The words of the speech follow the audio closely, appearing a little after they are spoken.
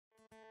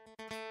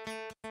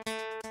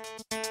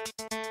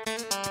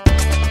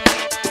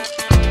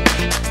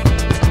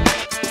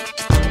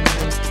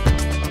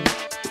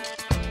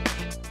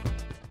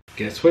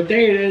Guess what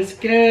day it is?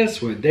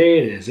 Guess what day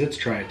it is? It's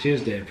Try It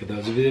Tuesday. And for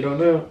those of you that don't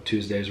know,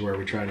 Tuesday is where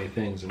we try new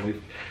things. And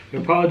we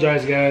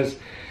apologize, guys.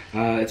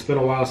 It's been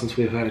a while since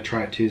we've had a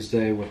Try It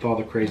Tuesday with all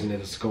the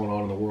craziness that's going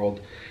on in the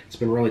world. It's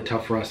been really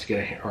tough for us to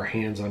get our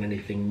hands on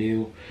anything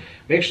new.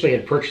 We actually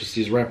had purchased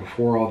these right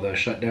before all the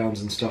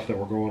shutdowns and stuff that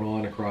were going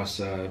on across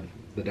the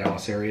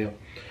Dallas area.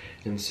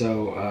 And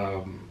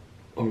so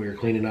when we were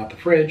cleaning out the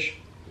fridge,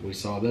 we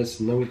saw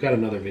this, and then we've got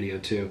another video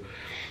too.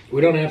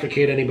 We don't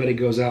advocate anybody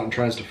goes out and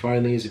tries to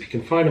find these. If you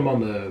can find them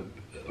on the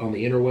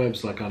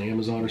interwebs, like on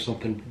Amazon or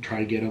something, try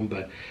to get them.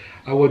 But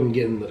I wouldn't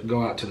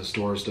go out to the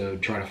stores to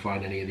try to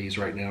find any of these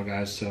right now,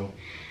 guys. So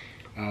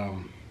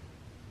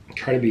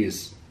try to be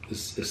as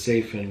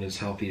safe and as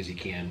healthy as you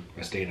can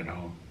by staying at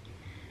home.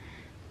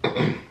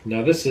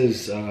 Now this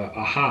is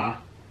AHA.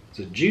 Is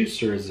it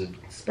juice or is it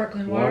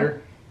sparkling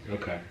water?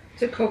 Okay.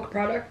 It's a Coke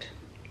product.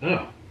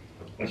 Oh.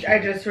 I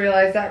just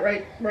realized that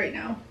right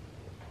now.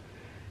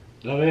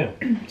 Oh yeah,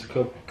 it's a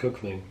Coke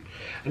thing.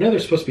 I know they're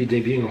supposed to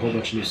be debuting a whole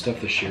bunch of new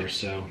stuff this year,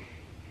 so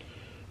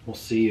we'll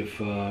see if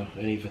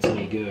it's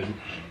any good.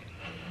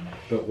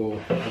 But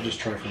I'll just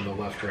try from the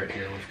left right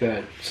here. We've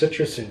got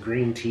citrus and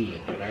green tea,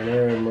 and I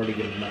know I'm already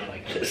getting not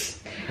like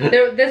this.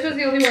 This was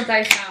the only ones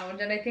I found,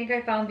 and I think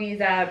I found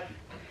these at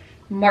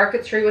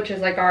Market Street, which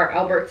is like our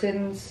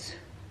Albertsons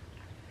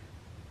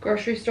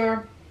grocery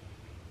store.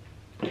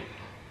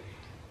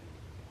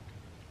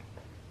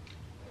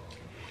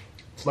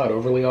 It's not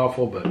overly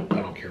awful, but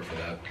I don't care for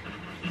that.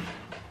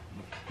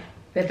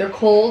 But they're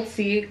cold.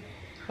 See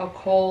how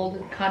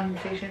cold,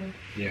 condensation.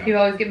 Yeah.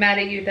 People always get mad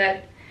at you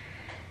that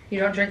you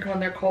don't drink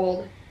when they're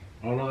cold.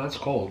 Oh no, that's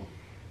cold.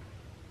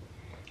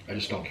 I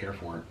just don't care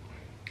for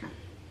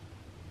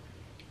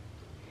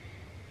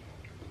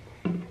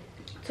it.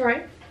 It's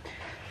alright.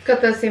 It's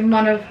got the same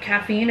amount of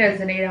caffeine as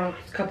an 8-ounce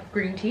cup of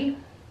green tea.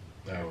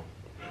 No.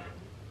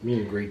 Me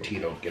and green tea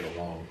don't get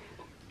along.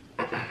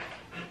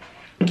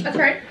 That's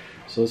right.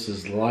 So this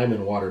is lime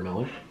and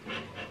watermelon.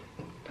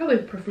 Probably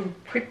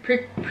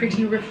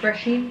pretty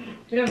refreshing.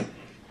 Yeah.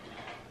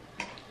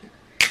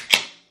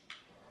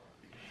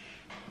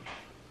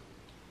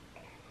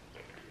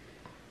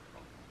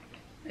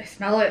 I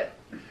smell it.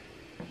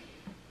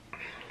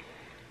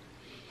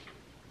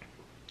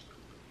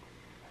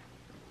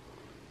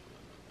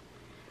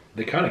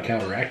 They kind of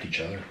counteract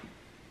each other.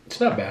 It's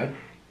not bad.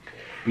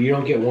 But you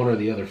don't get one or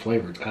the other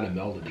flavor. It's kind of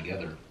melded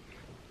together.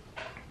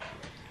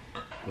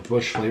 With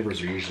which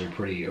flavors are usually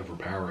pretty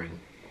overpowering.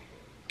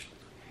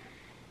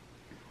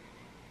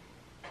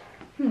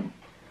 It's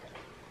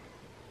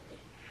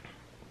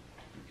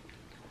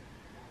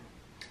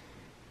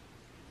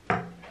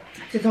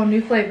its own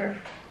new flavor.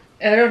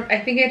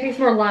 I think it tastes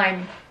more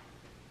lime.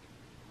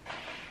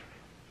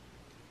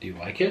 Do you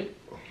like it?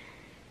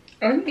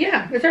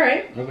 Yeah, it's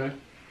alright. Okay.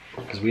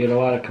 Because we had a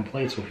lot of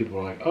complaints when people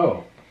were like,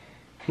 oh,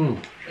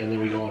 and then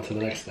we go on to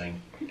the next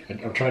thing.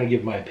 I'm trying to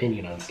give my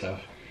opinion on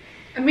stuff.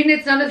 I mean,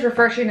 it's not as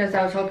refreshing as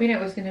I was hoping it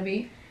was going to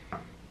be.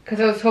 Because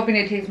I was hoping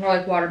it tastes more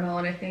like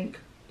watermelon, I think.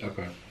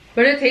 Okay.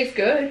 But it tastes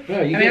good.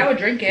 Yeah, I would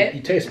drink it.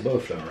 You taste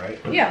both though, right?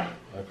 Yeah.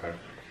 Okay.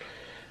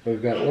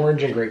 We've got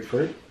orange and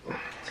grapefruit.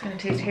 It's going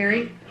to taste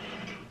hairy.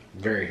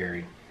 Very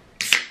hairy.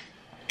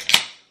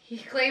 He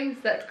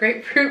claims that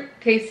grapefruit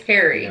tastes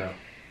hairy. Yeah.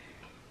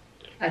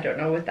 I don't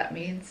know what that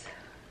means.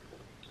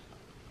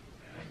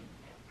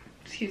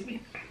 Excuse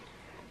me.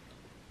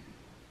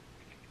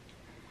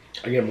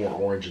 I get more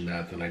orange in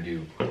that than I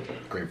do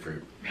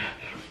grapefruit.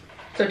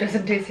 So it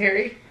doesn't taste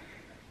hairy?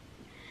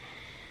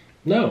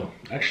 No,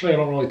 actually I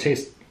don't really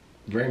taste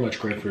very much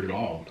grapefruit at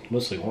all. It's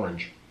mostly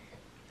orange.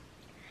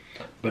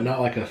 But not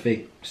like a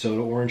fake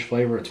soda orange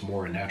flavor, it's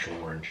more a natural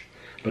orange.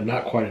 But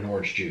not quite an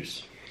orange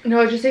juice.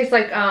 No, it just tastes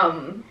like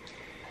the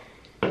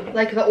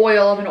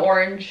oil of an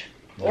orange.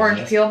 Orange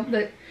zest? peel.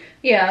 The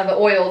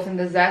oils and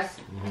the zest.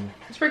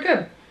 It's pretty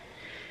good.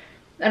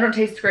 I don't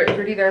taste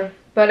grapefruit either.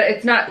 But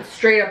it's not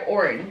straight up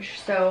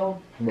orange,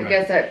 so right. I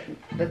guess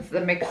that's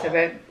the mix of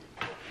it.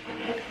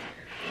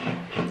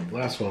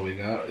 Last one we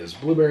got is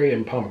blueberry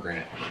and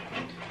pomegranate,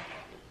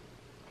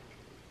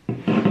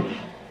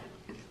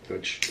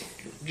 which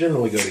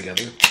generally go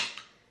together.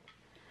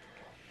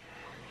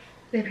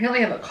 They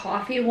apparently have a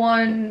coffee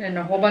one and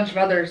a whole bunch of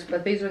others,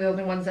 but these were the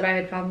only ones that I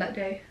had found that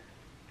day.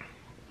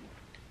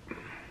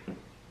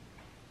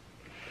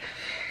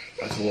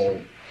 That's a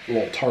little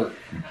tart.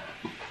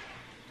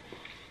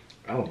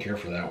 I don't care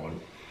for that one.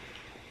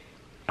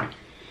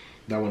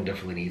 That one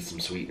definitely needs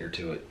some sweetener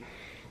to it.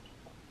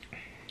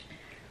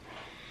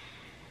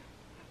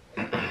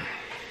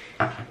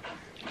 I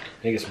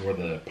think it's more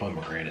the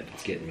pomegranate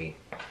that's getting me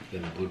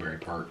than the blueberry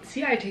part.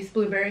 See, I taste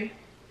blueberry.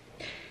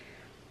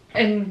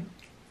 And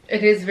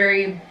it is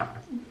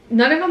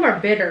none of them are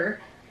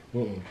bitter.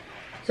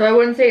 So I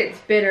wouldn't say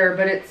it's bitter,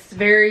 but it's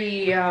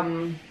very,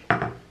 I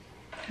don't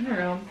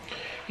know.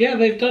 Yeah,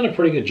 they've done a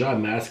pretty good job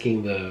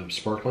masking the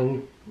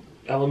sparkling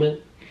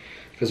element,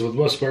 because with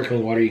most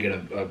sparkling water you get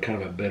a kind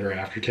of a bitter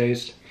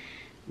aftertaste.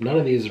 None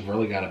of these have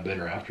really got a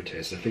bitter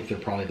aftertaste. I think they're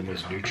probably the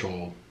most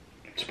neutral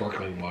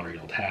sparkling water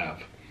you'll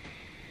have.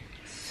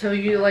 So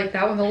you like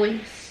that one the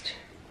least?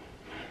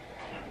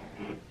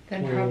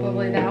 Then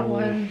probably that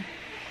one.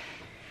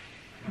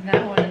 And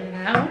that one and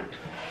that one?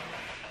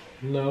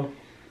 No.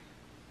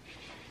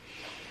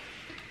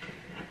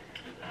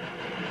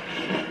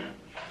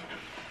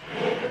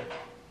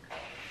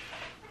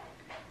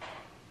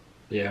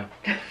 Yeah.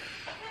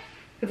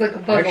 It's like a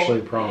puzzle.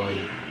 Actually,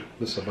 probably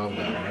this above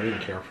that one. I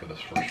didn't care for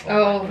this first one.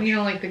 Oh, you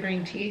don't like the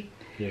green tea?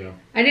 Yeah.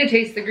 I didn't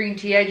taste the green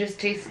tea. I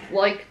just taste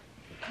like,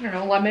 I don't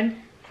know, lemon.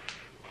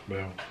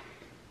 Yeah.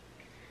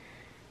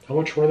 How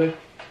much were they?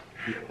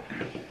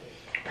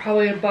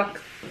 Probably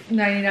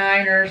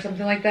 $1.99 or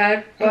something like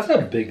that. That's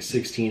a big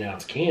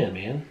 16-ounce can,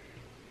 man.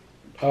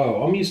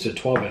 Oh, I'm used to a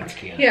 12-ounce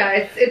can. Yeah,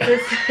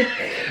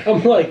 it's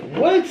I'm like,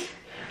 what?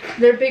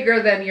 they're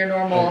bigger than your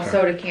normal Okay.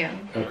 soda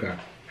can. Okay.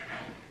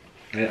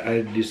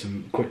 I do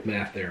some quick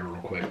math there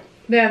real quick.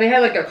 Yeah, they had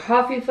like a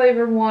coffee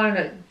flavored one,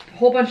 a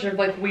whole bunch of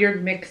like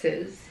weird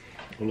mixes.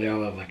 And they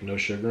all have like no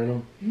sugar in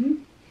them.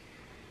 Mm-hmm.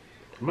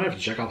 I might have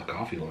to check out the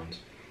coffee ones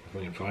if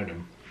we can find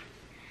them.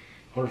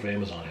 I wonder if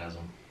Amazon has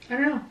them. I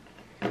don't know.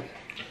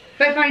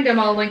 If I find them,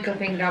 I'll link a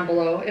thing down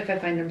below if I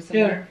find them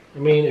somewhere. I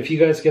mean, if you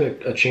guys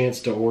get a chance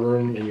to order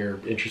them and you're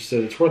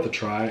interested, it's worth a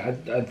try.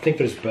 I think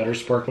there's better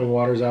sparkling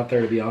waters out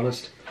there, to be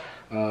honest.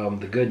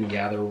 The Good and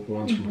Gather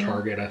ones from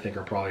Target, I think,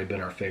 are probably been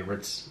our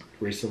favorites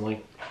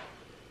recently.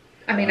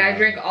 I mean, I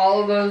drank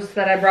all of those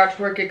that I brought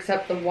to work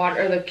except the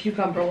water, or the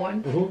cucumber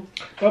one. Mm-hmm.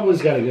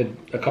 Bubbly's got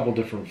a couple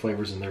different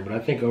flavors in there, but I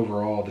think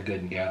overall the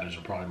Good and Gathers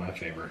are probably my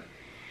favorite.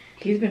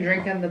 He's been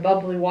drinking the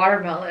bubbly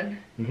watermelon.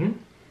 Mm-hmm.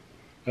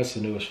 That's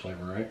the newest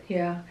flavor, right?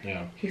 Yeah.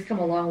 Yeah. He's come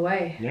a long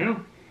way. Yeah.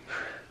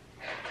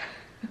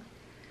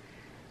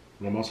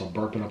 And I'm also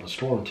burping up a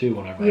storm too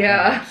whenever I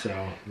Yeah. have it,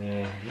 so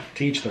yeah,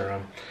 teach their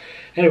own.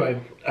 Anyway,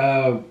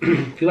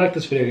 if you like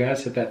this video,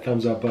 guys, hit that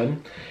thumbs up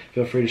button.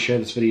 Feel free to share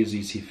this video as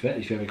you see fit.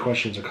 If you have any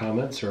questions or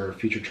comments or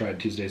future Try It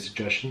Tuesday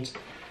suggestions,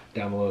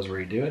 down below is where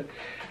you do it.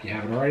 If you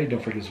haven't already,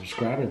 don't forget to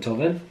subscribe. Until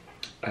then,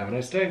 have a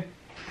nice day.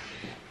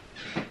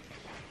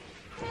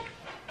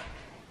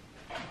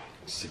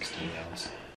 16 ounce.